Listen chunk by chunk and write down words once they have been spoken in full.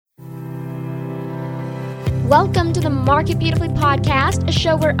Welcome to the Market Beautifully podcast, a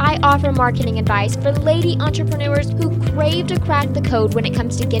show where I offer marketing advice for lady entrepreneurs who crave to crack the code when it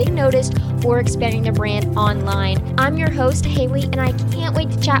comes to getting noticed or expanding their brand online. I'm your host, Haley, and I can't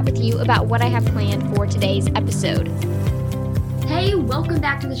wait to chat with you about what I have planned for today's episode. Hey, welcome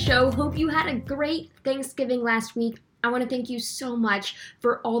back to the show. Hope you had a great Thanksgiving last week. I want to thank you so much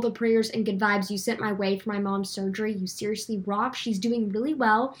for all the prayers and good vibes you sent my way for my mom's surgery. You seriously rock. She's doing really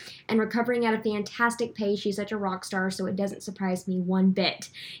well and recovering at a fantastic pace. She's such a rock star, so it doesn't surprise me one bit.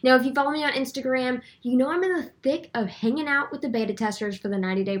 Now, if you follow me on Instagram, you know I'm in the thick of hanging out with the beta testers for the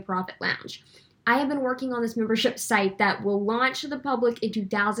 90-Day Profit Lounge. I have been working on this membership site that will launch to the public in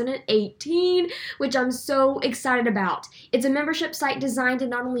 2018, which I'm so excited about. It's a membership site designed to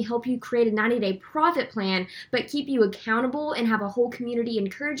not only help you create a 90-day profit plan, but keep you accountable and have a whole community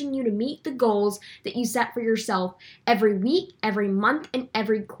encouraging you to meet the goals that you set for yourself every week, every month, and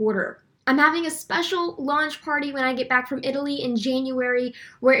every quarter. I'm having a special launch party when I get back from Italy in January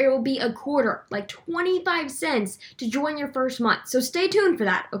where it will be a quarter, like 25 cents to join your first month. So stay tuned for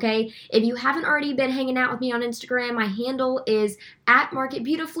that, okay? If you haven't already been hanging out with me on Instagram, my handle is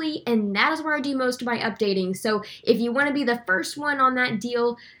 @MarketBeautifully, and that is where I do most of my updating. So if you want to be the first one on that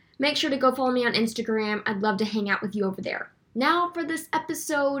deal, make sure to go follow me on Instagram. I'd love to hang out with you over there. Now for this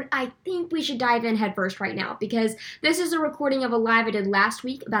episode, I think we should dive in headfirst right now because this is a recording of a live I did last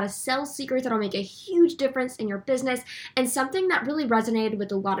week about a sales secret that'll make a huge difference in your business and something that really resonated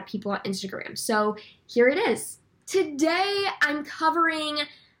with a lot of people on Instagram. So here it is. Today, I'm covering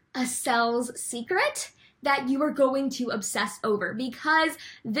a sales secret that you are going to obsess over because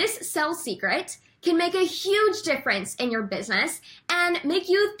this sales secret can make a huge difference in your business and make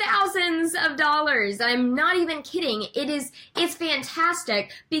you thousands of dollars. I'm not even kidding. It's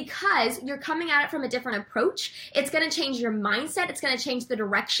fantastic because you're coming at it from a different approach. It's going to change your mindset. It's going to change the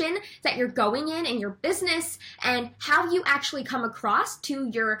direction that you're going in your business and how you actually come across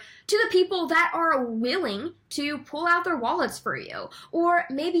to the people that are willing to pull out their wallets for you. Or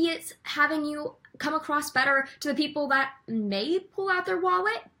maybe it's having you come across better to the people that may pull out their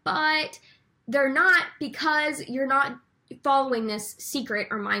wallet, but they're not because you're not following this secret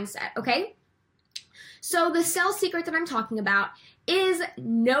or mindset, okay? So the sales secret that I'm talking about is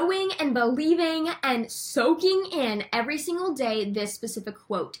knowing and believing and soaking in every single day this specific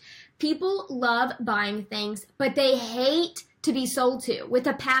quote. People love buying things, but they hate to be sold to with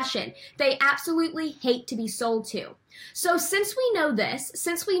a passion. They absolutely hate to be sold to. So since we know this,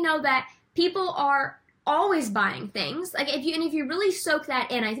 since we know that people are always buying things, if you really soak that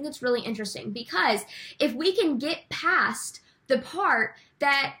in, I think it's really interesting because if we can get past the part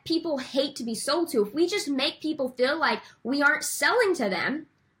that people hate to be sold to, if we just make people feel like we aren't selling to them,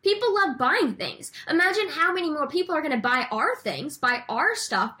 people love buying things. Imagine how many more people are going to buy our things, buy our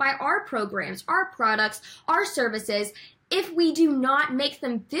stuff, buy our programs, our products, our services, if we do not make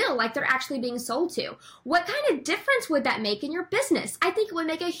them feel like they're actually being sold to. What kind of difference would that make in your business? I think it would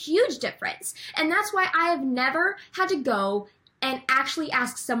make a huge difference. And that's why I have never had to go and actually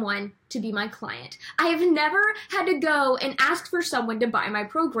ask someone to be my client. I have never had to go and ask for someone to buy my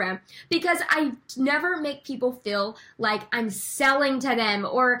program because I never make people feel like I'm selling to them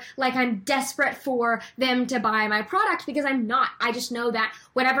or like I'm desperate for them to buy my product because I'm not. I just know that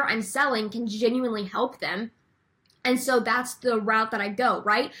whatever I'm selling can genuinely help them. And so that's the route that I go,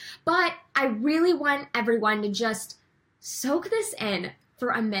 right? But I really want everyone to just soak this in for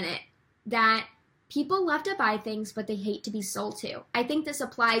a minute that people love to buy things, but they hate to be sold to. I think this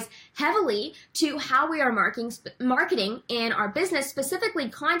applies heavily to how we are marketing in our business, specifically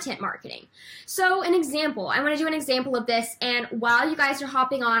content marketing. So an example, I want to do an example of this. And while you guys are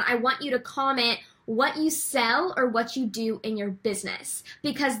hopping on, I want you to comment what you sell or what you do in your business,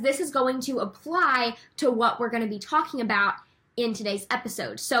 because this is going to apply to what we're going to be talking about in today's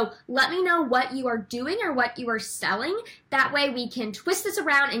episode. So let me know what you are doing or what you are selling. That way we can twist this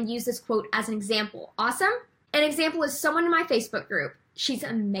around and use this quote as an example. Awesome? An example is someone in my Facebook group. She's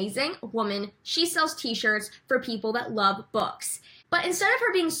an amazing woman. She sells t-shirts for people that love books. But instead of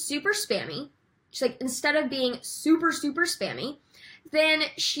her being super spammy, instead of being super, super spammy, then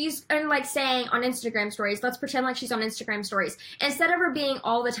she's saying on Instagram stories, let's pretend like she's on Instagram stories. Instead of her being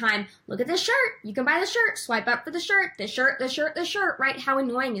all the time, look at this shirt, you can buy the shirt, swipe up for the shirt, this shirt, this shirt, this shirt, right? How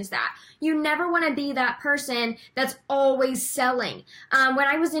annoying is that? You never want to be that person that's always selling. When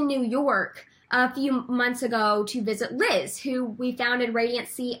I was in New York a few months ago to visit Liz, who we founded Radiant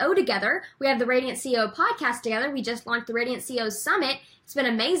CEO together. We have the Radiant CEO podcast together. We just launched the Radiant CEO Summit. It's been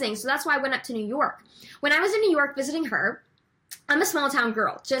amazing. So that's why I went up to New York. When I was in New York visiting her, I'm a small town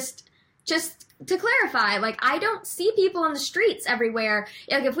girl, just to clarify, like, I don't see people on the streets everywhere.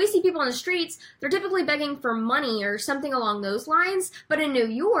 Like, if we see people on the streets, they're typically begging for money or something along those lines. But in New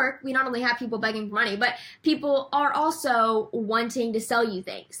York, we not only have people begging for money, but people are also wanting to sell you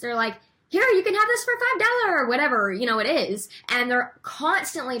things. They're like, here, you can have this for $5 or whatever, you know, it is. And they're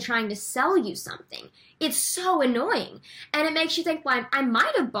constantly trying to sell you something. It's so annoying. And it makes you think, well, I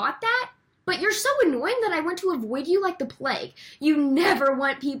might have bought that, but you're so annoying that I want to avoid you like the plague. You never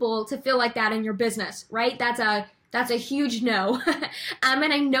want people to feel like that in your business, right? That's a huge no.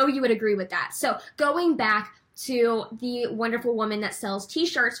 And I know you would agree with that. So going back to the wonderful woman that sells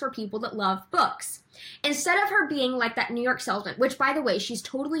t-shirts for people that love books. Instead of her being like that New York salesman, which, by the way, she's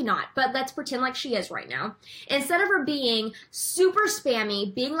totally not, but let's pretend like she is right now. Instead of her being super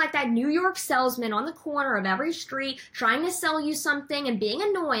spammy, being like that New York salesman on the corner of every street, trying to sell you something and being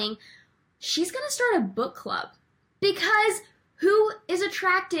annoying, she's going to start a book club. Because who is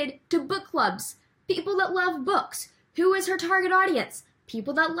attracted to book clubs? People that love books. Who is her target audience?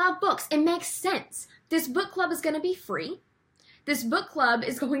 People that love books. It makes sense. This book club is going to be free. This book club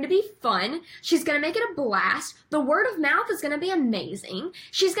is going to be fun. She's going to make it a blast. The word of mouth is going to be amazing.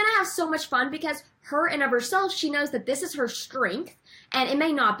 She's going to have so much fun because her and of herself, she knows that this is her strength. And it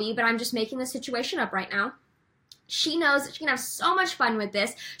may not be, but I'm just making the situation up right now. She knows that she can have so much fun with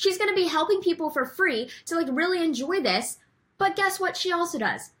this. She's going to be helping people for free to like really enjoy this. But guess what she also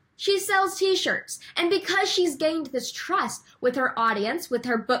does? She sells t-shirts. And because she's gained this trust with her audience, with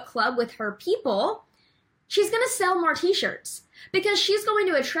her book club, with her people, she's going to sell more t-shirts. Because she's going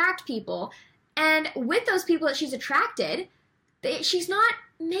to attract people, and with those people that she's attracted, she's not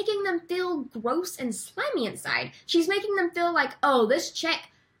making them feel gross and slimy inside. She's making them feel like, oh, this chick,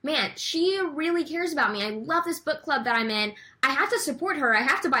 man, she really cares about me. I love this book club that I'm in. I have to support her. I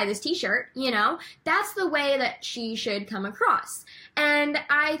have to buy this t-shirt, you know? That's the way that she should come across. And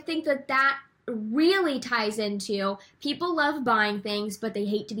I think that that really ties into people love buying things, but they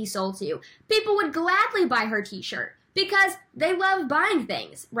hate to be sold to. People would gladly buy her t-shirt. Because they love buying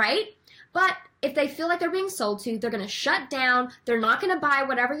things, right? But if they feel like they're being sold to, they're going to shut down. They're not going to buy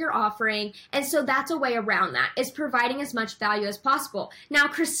whatever you're offering. And so that's a way around that, is providing as much value as possible. Now,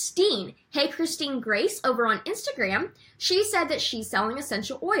 Christine, hey, Christine Grace over on Instagram, she said that she's selling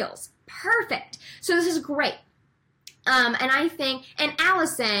essential oils. Perfect. So this is great. And I think, and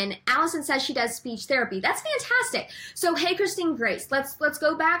Allison says she does speech therapy. That's fantastic. So, hey, Christine Grace, let's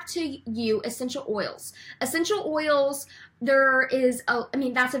go back to you, essential oils. Essential oils,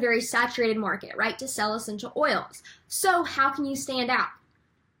 that's a very saturated market, right, to sell essential oils. So how can you stand out?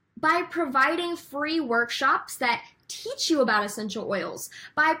 By providing free workshops that teach you about essential oils,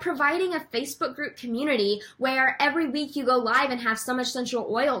 by providing a Facebook group community where every week you go live and have some essential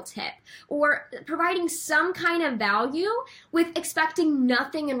oil tip, or providing some kind of value with expecting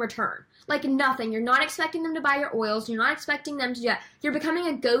nothing in return. Like nothing. You're not expecting them to buy your oils. You're not expecting them to do that. You're becoming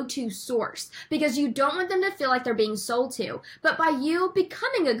a go-to source because you don't want them to feel like they're being sold to. But by you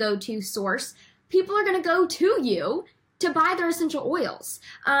becoming a go-to source, people are going to go to you to buy their essential oils.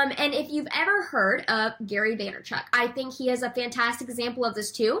 And if you've ever heard of Gary Vaynerchuk, I think he is a fantastic example of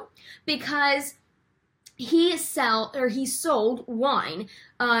this too, because he sold wine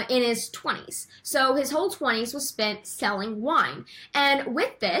in his 20s. So his whole 20s was spent selling wine. And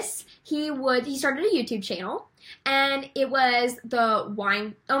with this, he started a YouTube channel, and it was the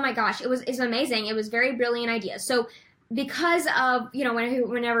wine. Oh my gosh, it was amazing. It was a very brilliant idea. So because of,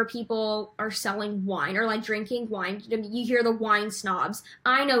 whenever people are selling wine or like drinking wine, you hear the wine snobs.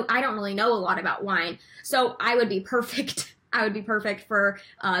 I don't really know a lot about wine, so I would be perfect. I would be perfect for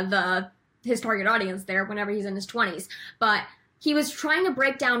his target audience there whenever he's in his 20s. But he was trying to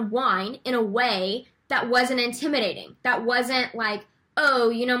break down wine in a way that wasn't intimidating. That wasn't like, oh,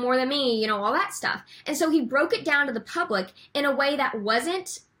 you know more than me, all that stuff. And so he broke it down to the public in a way that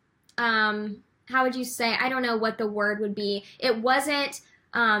wasn't, how would you say, I don't know what the word would be. It wasn't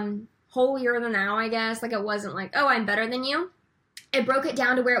holier than thou, I guess. Like, it wasn't like, oh, I'm better than you. It broke it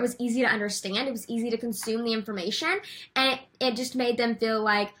down to where it was easy to understand. It was easy to consume the information. And it just made them feel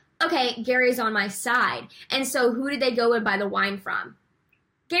like, okay, Gary's on my side. And so who did they go and buy the wine from?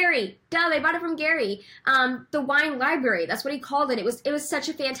 Gary. Duh, they bought it from Gary. The wine library, that's what he called it. It was such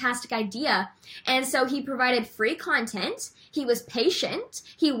a fantastic idea. And so he provided free content. He was patient.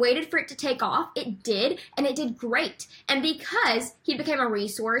 He waited for it to take off. It did, and it did great. And because he became a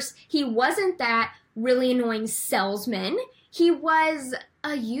resource, he wasn't that really annoying salesman. He was a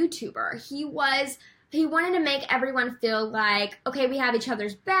YouTuber. He was he wanted to make everyone feel like, okay, we have each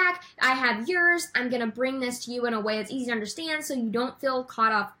other's back. I have yours. I'm going to bring this to you in a way that's easy to understand so you don't feel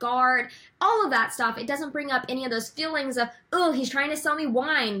caught off guard. All of that stuff. It doesn't bring up any of those feelings of, oh, he's trying to sell me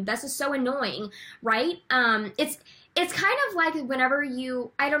wine. This is so annoying, right? It's kind of like whenever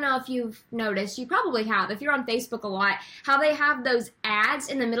I don't know if you've noticed, you probably have, if you're on Facebook a lot, how they have those ads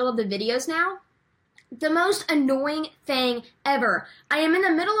in the middle of the videos now. The most annoying thing ever. I am in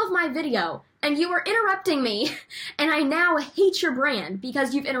the middle of my video, and you are interrupting me, and I now hate your brand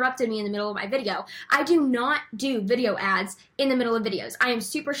because you've interrupted me in the middle of my video. I do not do video ads in the middle of videos. I am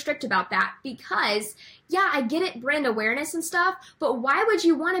super strict about that because, yeah, I get it, brand awareness and stuff, but why would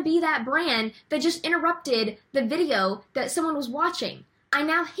you want to be that brand that just interrupted the video that someone was watching? I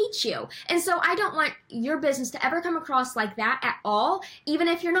now hate you. And so I don't want your business to ever come across like that at all. By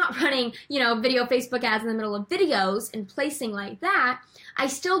if you're not running, video Facebook ads in the middle of videos and placing like that, I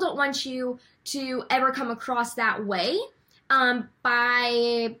still don't want you to ever come across that way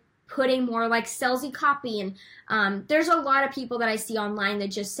by putting more like salesy copy. And there's a lot of people that I see online that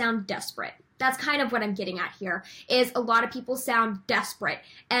just sound desperate. That's kind of what I'm getting at here, is a lot of people sound desperate.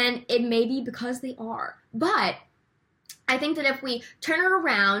 And it may be because they are. But I think that if we turn it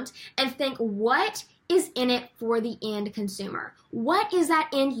around and think, what is in it for the end consumer? What is that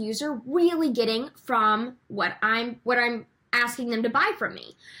end user really getting from what I'm asking them to buy from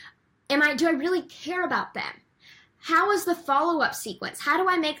me? Do I really care about them? How is the follow-up sequence? How do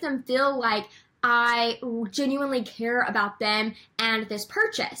I make them feel like I genuinely care about them and this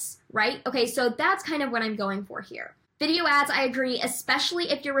purchase, right? Okay, so that's kind of what I'm going for here. Video ads, I agree, especially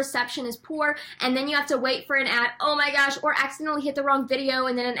if your reception is poor and then you have to wait for an ad, oh my gosh, or accidentally hit the wrong video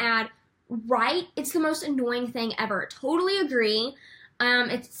and then an ad, right? It's the most annoying thing ever. Totally agree.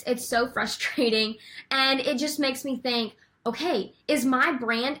 It's so frustrating, and it just makes me think, okay, is my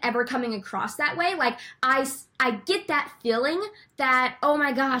brand ever coming across that way? Like, I get that feeling that, oh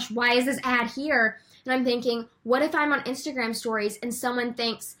my gosh, why is this ad here? And I'm thinking, what if I'm on Instagram stories and someone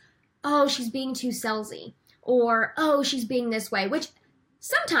thinks, oh, she's being too salesy? Or, oh, she's being this way, which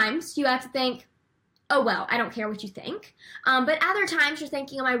sometimes you have to think, oh, well, I don't care what you think. But other times you're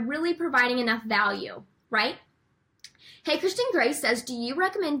thinking, am I really providing enough value, right? Hey, Kristen Grace says, do you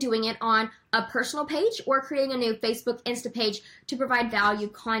recommend doing it on a personal page or creating a new Facebook Insta page to provide value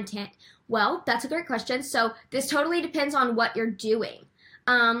content? Well, that's a great question. So this totally depends on what you're doing.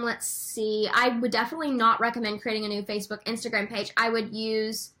 Let's see. I would definitely not recommend creating a new Facebook Instagram page. I would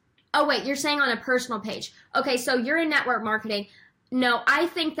use... Oh, wait, you're saying on a personal page. Okay, so you're in network marketing. No, I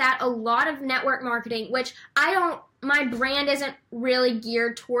think that a lot of network marketing, which my brand isn't really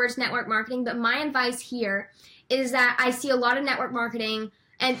geared towards network marketing, but my advice here is that I see a lot of network marketing,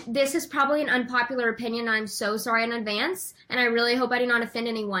 and this is probably an unpopular opinion, and I'm so sorry in advance, and I really hope I do not offend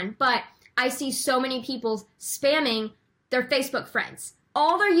anyone, but I see so many people spamming their Facebook friends.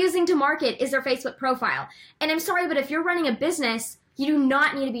 All they're using to market is their Facebook profile. And I'm sorry, but if you're running a business, you do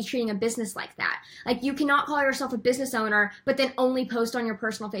not need to be treating a business like that. Like, you cannot call yourself a business owner, but then only post on your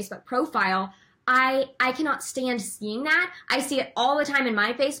personal Facebook profile. I cannot stand seeing that. I see it all the time in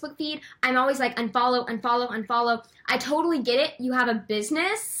my Facebook feed. I'm always like, unfollow, unfollow, unfollow. I totally get it. You have a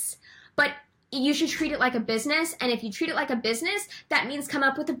business, but you should treat it like a business. And if you treat it like a business, that means come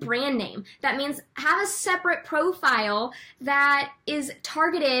up with a brand name. That means have a separate profile that is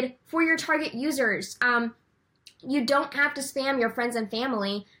targeted for your target users. You don't have to spam your friends and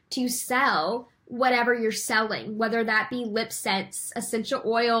family to sell whatever you're selling, whether that be lip scents, essential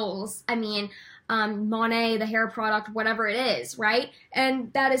oils, Monet, the hair product, whatever it is, right?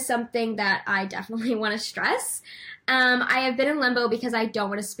 And that is something that I definitely want to stress. I have been in limbo because I don't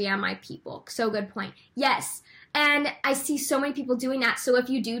want to spam my people. So good point. Yes. And I see so many people doing that. So if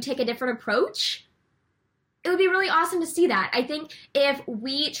you do take a different approach, it would be really awesome to see that. I think if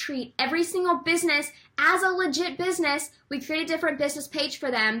we treat every single business as a legit business, we create a different business page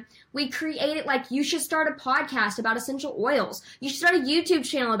for them. We create it like you should start a podcast about essential oils. You should start a YouTube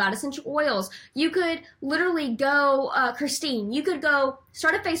channel about essential oils. You could literally go, Christine, you could go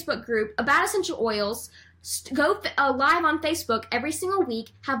start a Facebook group about essential oils, go live on Facebook every single week,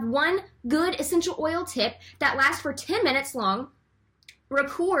 have one good essential oil tip that lasts for 10 minutes long,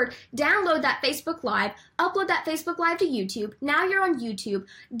 record, download that Facebook Live, upload that Facebook Live to YouTube. Now you're on YouTube.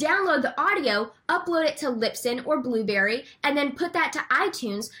 Download the audio, upload it to Libsyn or Blueberry, and then put that to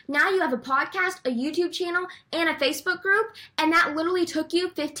iTunes. Now you have a podcast, a YouTube channel, and a Facebook group, and that literally took you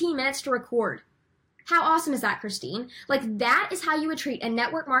 15 minutes to record. How awesome is that, Christine? Like, that is how you would treat a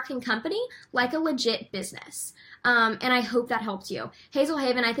network marketing company like a legit business. And I hope that helped you. Hazel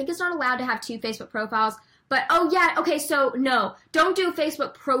Haven, I think it's not allowed to have 2 Facebook profiles. But, oh yeah, okay, so no, don't do a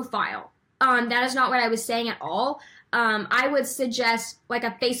Facebook profile. That is not what I was saying at all. I would suggest like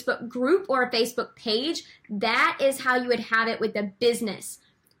a Facebook group or a Facebook page. That is how you would have it with the business.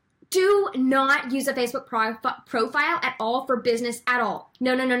 Do not use a Facebook profile at all for business at all.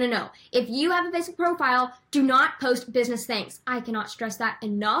 No. If you have a Facebook profile, do not post business things. I cannot stress that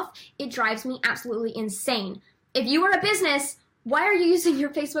enough. It drives me absolutely insane. If you are a business, why are you using your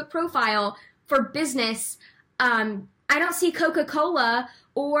Facebook profile for business? I don't see Coca-Cola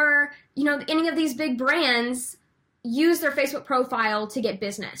or, any of these big brands use their Facebook profile to get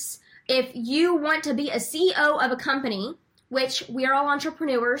business. If you want to be a CEO of a company, which we are all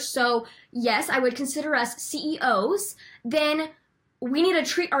entrepreneurs, so yes, I would consider us CEOs, then we need to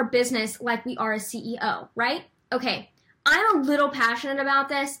treat our business like we are a CEO, right? Okay, I'm a little passionate about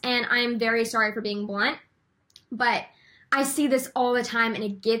this, and I'm very sorry for being blunt, but I see this all the time, and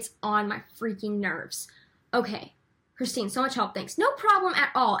it gets on my freaking nerves. Okay, Christine, so much help, thanks. No problem at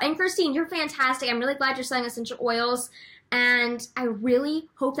all. And Christine, you're fantastic. I'm really glad you're selling essential oils. And I really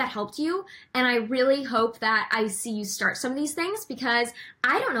hope that helped you. And I really hope that I see you start some of these things because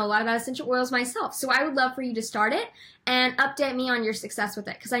I don't know a lot about essential oils myself. So I would love for you to start it and update me on your success with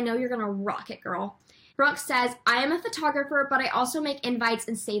it because I know you're going to rock it, girl. Brooke says, I am a photographer, but I also make invites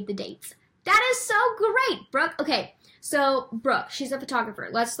and save the dates. That is so great, Brooke. Okay, so Brooke, she's a photographer.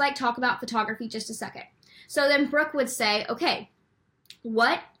 Let's talk about photography just a second. So then Brooke would say, okay,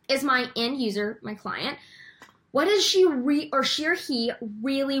 what is my end user, my client, what does she or he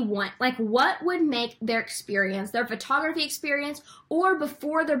really want? Like, what would make their experience, their photography experience, or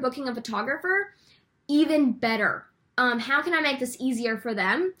before they're booking a photographer, even better? How can I make this easier for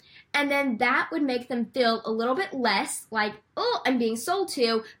them? And then that would make them feel a little bit less like, oh, I'm being sold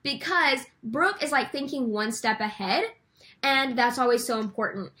to, because Brooke is thinking one step ahead. And that's always so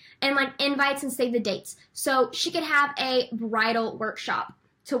important. And invites and save the dates. So she could have a bridal workshop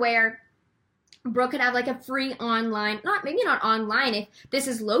to where Brooke could have a free online, maybe not online if this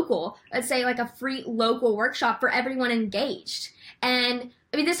is local, let's say a free local workshop for everyone engaged. And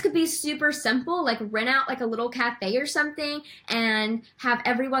this could be super simple, rent out a little cafe or something and have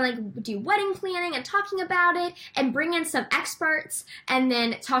everyone do wedding planning and talking about it and bring in some experts and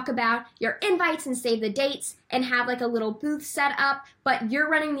then talk about your invites and save the dates and have a little booth set up, but you're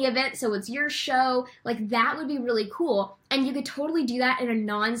running the event so it's your show. That would be really cool. And you could totally do that in a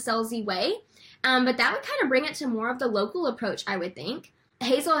non-salesy way. But that would kind of bring it to more of the local approach, I would think.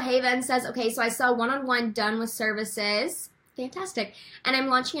 Hazel Haven says, okay, so I sell one-on-one done with services. Fantastic. And I'm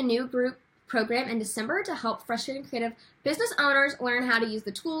launching a new group program in December to help frustrated creative business owners learn how to use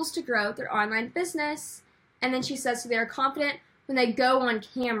the tools to grow their online business. And then she says, so they're confident when they go on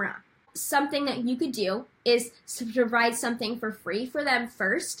camera. Something that you could do is to provide something for free for them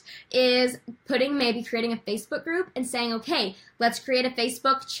first is maybe creating a Facebook group and saying, okay, let's create a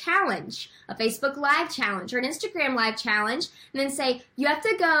Facebook challenge, a Facebook live challenge or an Instagram live challenge. And then say, you have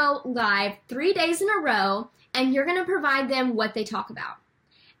to go live 3 days in a row and you're going to provide them what they talk about.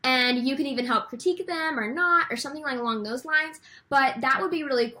 And you can even help critique them or not or something along those lines. But that would be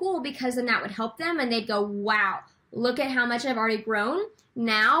really cool because then that would help them and they'd go, wow, look at how much I've already grown.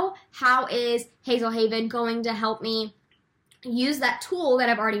 Now, how is Hazel Haven going to help me use that tool that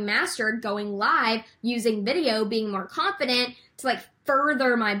I've already mastered, going live, using video, being more confident to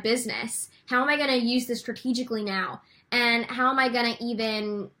further my business? How am I going to use this strategically now? And how am I going to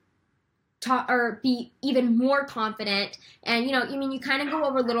even be even more confident? And, you kind of go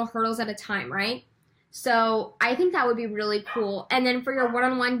over little hurdles at a time, right? So I think that would be really cool. And then for your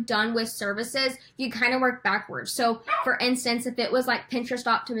one-on-one done with services, you kind of work backwards. So for instance, if it was Pinterest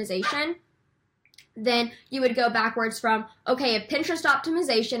optimization, then you would go backwards from, okay, a Pinterest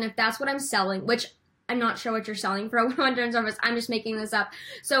optimization, if that's what I'm selling, which I'm not sure what you're selling for a one-on-one done service, I'm just making this up.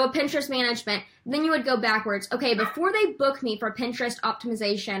 So a Pinterest management, then you would go backwards. Okay, before they book me for Pinterest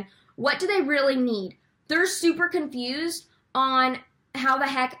optimization, what do they really need? They're super confused on how the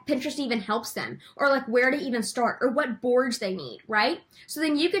heck Pinterest even helps them, or where to even start, or what boards they need, right? So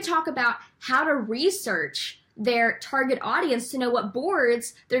then you could talk about how to research their target audience to know what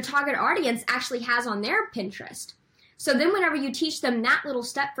boards their target audience actually has on their Pinterest. So then whenever you teach them that little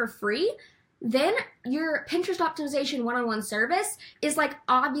step for free, then your Pinterest optimization one-on-one service is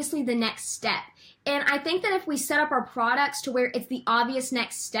obviously the next step. And I think that if we set up our products to where it's the obvious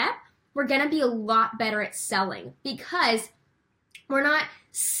next step, we're going to be a lot better at selling because we're not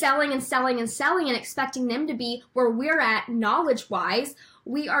selling and selling and selling and expecting them to be where we're at knowledge-wise.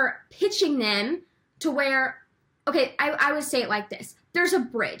 We are pitching them to where, okay, I would say it like this. There's a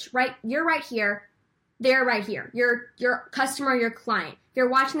bridge, right? You're right here. They're right here. Your customer, your client.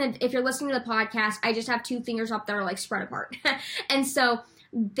 If you're listening to the podcast, I just have two fingers up that are spread apart. And so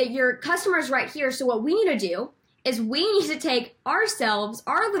that your customer's right here. So what we need to do is we need to take ourselves,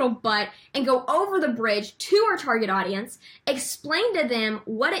 our little butt, and go over the bridge to our target audience, explain to them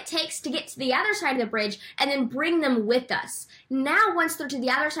what it takes to get to the other side of the bridge, and then bring them with us. Now, once they're to the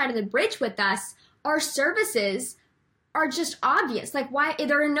other side of the bridge with us, our services are just obvious. Like, why?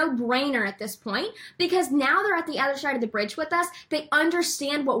 They're a no-brainer at this point, because now they're at the other side of the bridge with us. They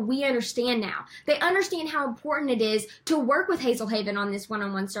understand what we understand now. They understand how important it is to work with Hazel Haven on this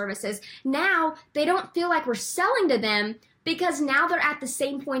one-on-one services. Now, they don't feel like we're selling to them, because now they're at the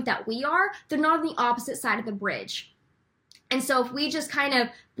same point that we are. They're not on the opposite side of the bridge. And so if we just kind of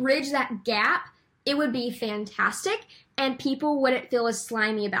bridge that gap, it would be fantastic, and people wouldn't feel as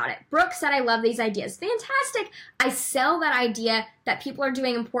slimy about it. Brooke said, I love these ideas. Fantastic. I sell that idea that people are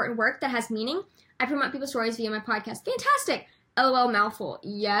doing important work that has meaning. I promote people's stories via my podcast. Fantastic. LOL mouthful.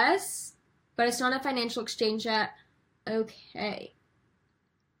 Yes, but it's not a financial exchange yet. Okay.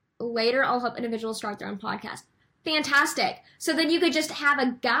 Later, I'll help individuals start their own podcast. Fantastic. So then you could just have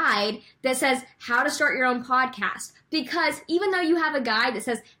a guide that says how to start your own podcast. Because even though you have a guide that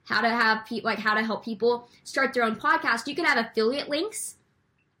says how to help people start their own podcast, you can have affiliate links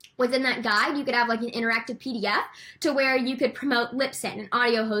within that guide. You could have like an interactive PDF to where you could promote Libsyn and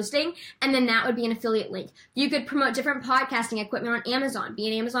audio hosting, and then that would be an affiliate link. You could promote different podcasting equipment on Amazon, be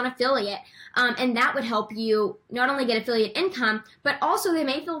an Amazon affiliate, and that would help you not only get affiliate income, but also they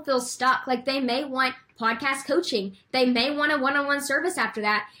may feel stuck. Like they may want podcast coaching. They may want a one-on-one service after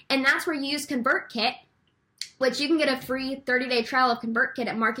that, and that's where you use ConvertKit, which you can get a free 30-day trial of ConvertKit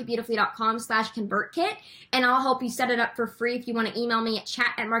at marketbeautifully.com/ConvertKit, and I'll help you set it up for free if you want to email me at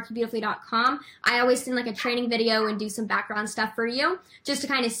chat@marketbeautifully.com. I always send like a training video and do some background stuff for you just to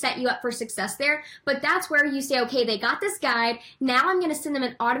kind of set you up for success there. But that's where you say, okay, they got this guide. Now I'm going to send them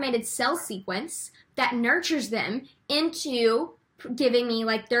an automated sales sequence that nurtures them into giving me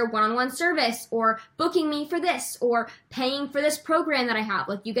like their one-on-one service, or booking me for this, or paying for this program that I have.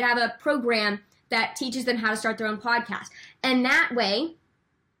 Like you could have a program that teaches them how to start their own podcast. And that way,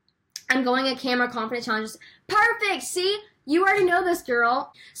 I'm going at Camera Confidence Challenges. Perfect, see? You already know this,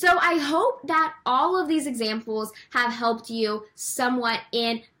 girl. So I hope that all of these examples have helped you somewhat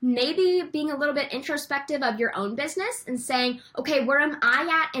in maybe being a little bit introspective of your own business and saying, okay, where am I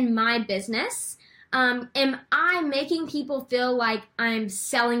at in my business? Am I making people feel like I'm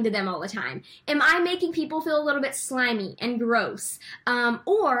selling to them all the time? Am I making people feel a little bit slimy and gross?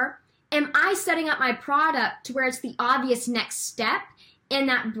 Or am I setting up my product to where it's the obvious next step in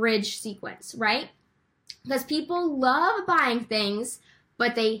that bridge sequence, right? Because people love buying things,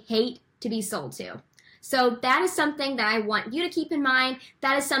 but they hate to be sold to. So that is something that I want you to keep in mind.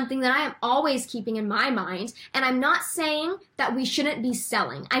 That is something that I am always keeping in my mind. And I'm not saying that we shouldn't be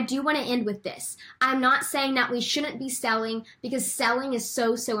selling. I do want to end with this. I'm not saying that we shouldn't be selling, because selling is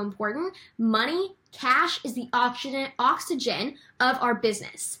so, so important. Money, cash is the oxygen of our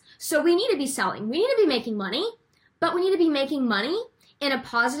business. So we need to be selling. We need to be making money, but we need to be making money in a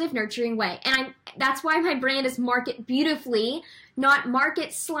positive, nurturing way. And that's why my brand is Market Beautifully, not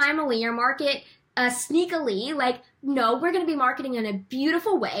Market Slimily or Market sneakily. Like, no, we're going to be marketing in a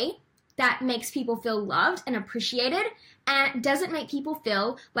beautiful way that makes people feel loved and appreciated, and doesn't make people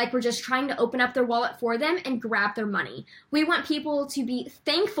feel like we're just trying to open up their wallet for them and grab their money. We want people to be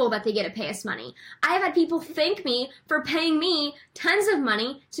thankful that they get to pay us money. I have had people thank me for paying me tons of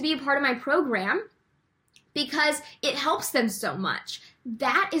money to be a part of my program because it helps them so much.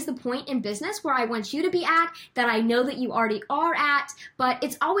 That is the point in business where I want you to be at, that I know that you already are at, but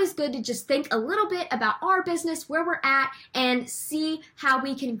it's always good to just think a little bit about our business, where we're at, and see how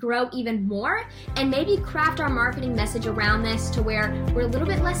we can grow even more, and maybe craft our marketing message around this to where we're a little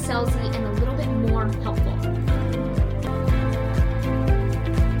bit less salesy and a little bit more helpful.